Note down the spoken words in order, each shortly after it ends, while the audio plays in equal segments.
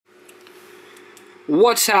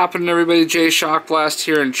What's happening, everybody? JayShockblast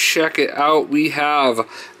here, and check it out. We have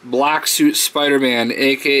Black Suit Spider-Man,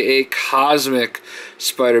 aka Cosmic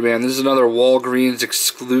Spider-Man. This is another Walgreens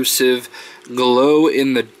exclusive glow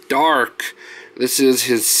in the dark. This is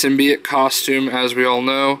his Symbiote costume, as we all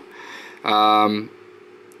know.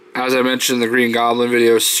 As I mentioned in the Green Goblin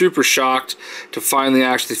video, super shocked to finally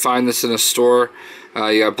actually find this in a store.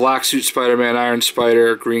 You got Black Suit Spider-Man, Iron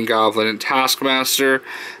Spider, Green Goblin, and Taskmaster.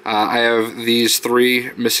 I have these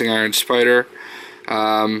three, missing Iron Spider.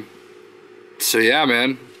 So yeah,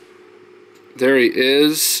 man. There he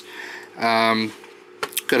is. Gonna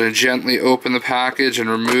gently open the package and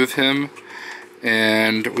remove him,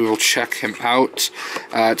 and we will check him out.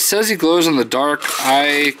 It says he glows in the dark.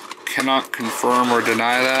 I cannot confirm or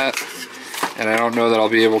deny that, and I don't know that I'll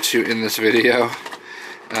be able to in this video.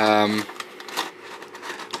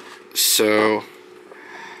 So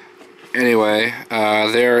anyway,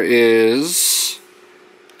 there is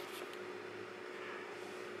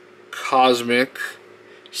Cosmic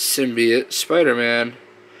Symbiote Spider-Man,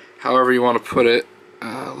 however you want to put it.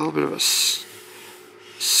 A little bit of a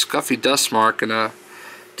scuffy dust mark and a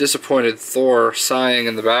disappointed Thor sighing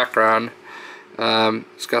in the background.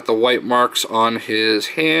 He's got the white marks on his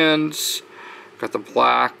hands, got the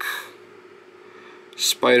black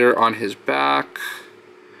spider on his back.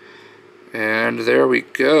 And there we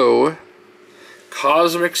go.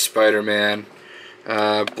 Cosmic Spider-Man,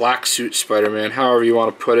 Black Suit Spider-Man, however you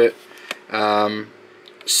want to put it.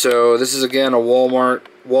 So this is again a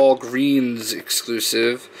Walgreens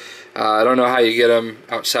exclusive. I don't know how you get him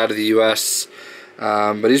outside of the US,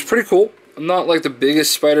 but he's pretty cool. I'm not like the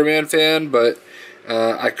biggest Spider-Man fan, but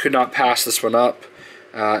I could not pass this one up,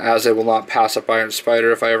 as I will not pass up Iron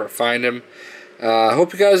Spider if I ever find him. I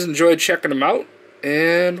hope you guys enjoyed checking him out,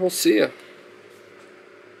 and we'll see ya.